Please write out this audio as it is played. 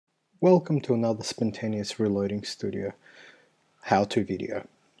Welcome to another Spontaneous Reloading Studio how-to video.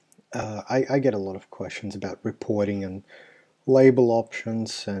 I get a lot of questions about reporting and label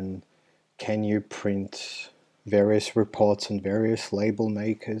options and can you print various reports and various label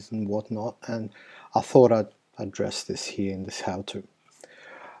makers and whatnot, and I thought I'd address this here in this how-to.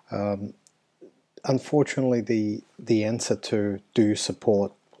 Unfortunately, the answer to do you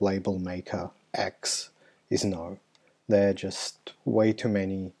support label maker X is no. There are just way too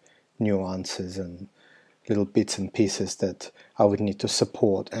many nuances and little bits and pieces that I would need to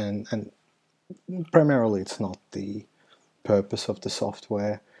support, and primarily it's not the purpose of the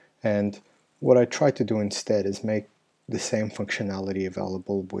software. And what I try to do instead is make the same functionality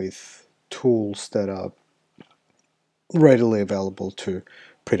available with tools that are readily available to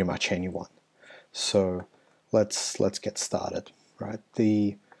pretty much anyone. So let's get started. Right,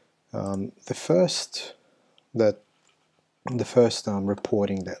 the first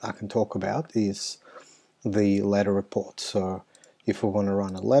reporting that I can talk about is the letter report. So if we want to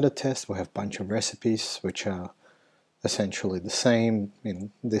run a letter test, we have a bunch of recipes which are essentially the same.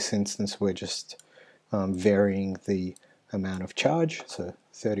 In this instance, we're just varying the amount of charge, so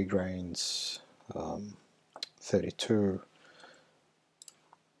 30 grains, 32,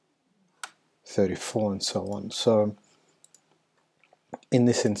 34, and so on. So in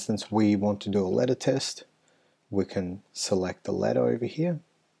this instance, we want to do a letter test. We can select the letter over here,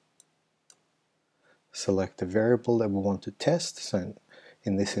 select the variable that we want to test, so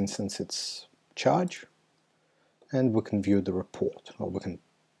in this instance it's charge, and we can view the report, or we can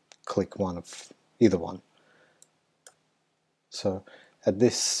click one of either one. So at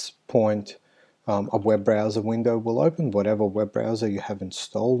this point a web browser window will open, whatever web browser you have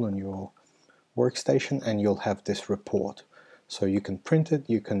installed on your workstation, and you'll have this report. So you can print it,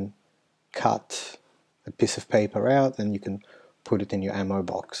 you can cut a piece of paper out, and you can put it in your ammo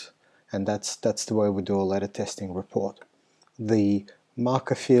box. And that's the way we do a letter testing report. The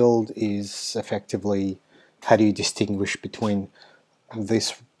marker field is effectively how do you distinguish between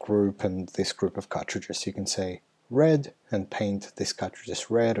this group and this group of cartridges. You can say red and paint this cartridge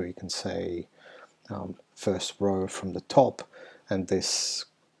as red, or you can say first row from the top, and this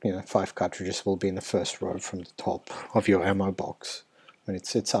 5 cartridges will be in the first row from the top of your ammo box. And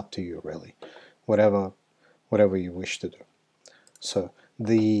it's up to you really, whatever you wish to do. So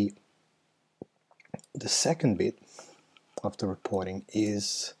the second bit of the reporting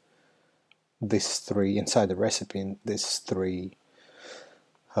is this three inside the recipe, this three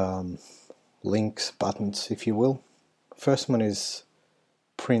links, buttons, if you will. First one is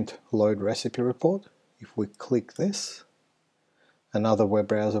print load recipe report. If we click this, another web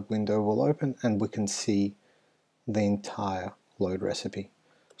browser window will open, and we can see the entire load recipe.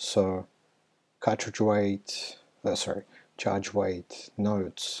 So cartridge weight, charge weight,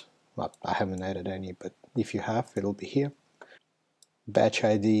 notes. Well, I haven't added any, but if you have, it'll be here. Batch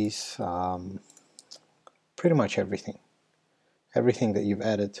IDs, pretty much everything that you've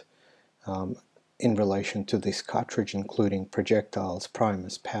added in relation to this cartridge, including projectiles,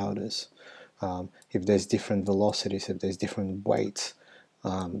 primers, powders. If there's different velocities, if there's different weights,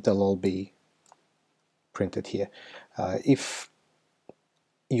 they'll all be printed here. If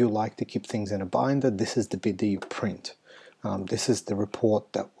you like to keep things in a binder, this is the bit that you print. This is the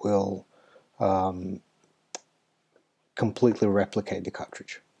report that will completely replicate the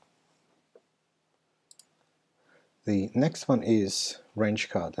cartridge. The next one is range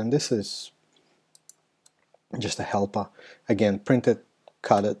card, and this is just a helper. Again, print it,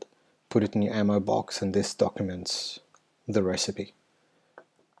 cut it, put it in your ammo box, and this documents the recipe.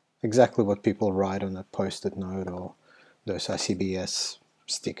 Exactly what people write on a post-it note or those ICBS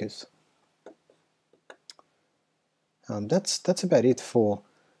stickers. That's about it for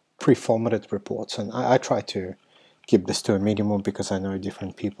pre-formatted reports, and I try to keep this to a minimum because I know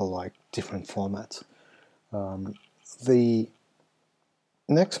different people like different formats. The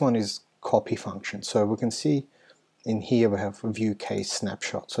next one is copy function. So we can see in here we have view case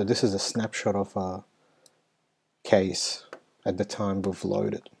snapshot. So this is a snapshot of a case at the time we've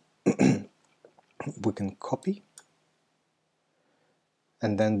loaded. We can copy,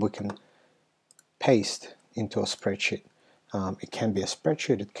 and then we can paste into a spreadsheet. It can be a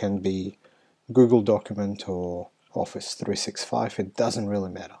spreadsheet, it can be Google document or Office 365, it doesn't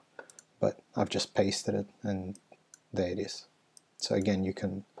really matter. But I've just pasted it, and there it is. So again, you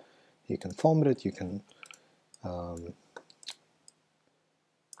can format it, you can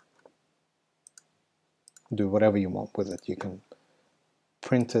do whatever you want with it. You can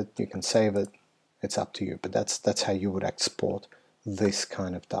print it, you can save it, it's up to you, but that's how you would export this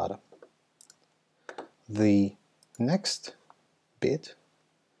kind of data. The next bit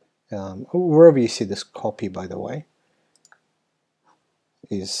Wherever you see this copy, by the way,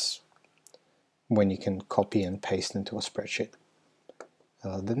 is when you can copy and paste into a spreadsheet.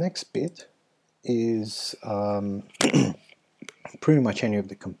 The next bit is pretty much any of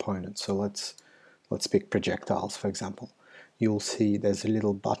the components. So let's pick projectiles, for example. You'll see there's a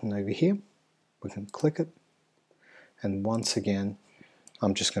little button over here. We can click it, and once again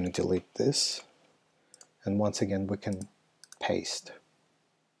I'm just going to delete this, and once again we can paste,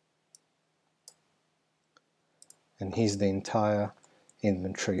 and here's the entire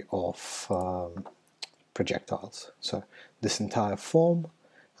inventory of projectiles. So this entire form,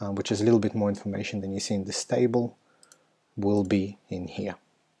 which is a little bit more information than you see in this table, will be in here.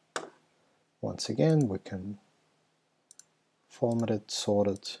 Once again we can format it, sort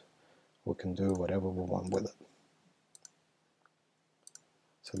it, we can do whatever we want with it.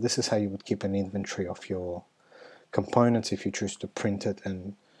 So this is how you would keep an inventory of your components if you choose to print it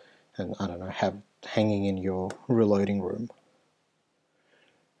and I don't know, have hanging in your reloading room.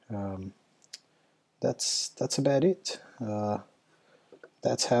 That's about it.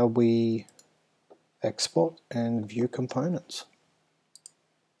 That's how we export and view components.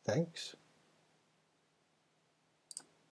 Thanks.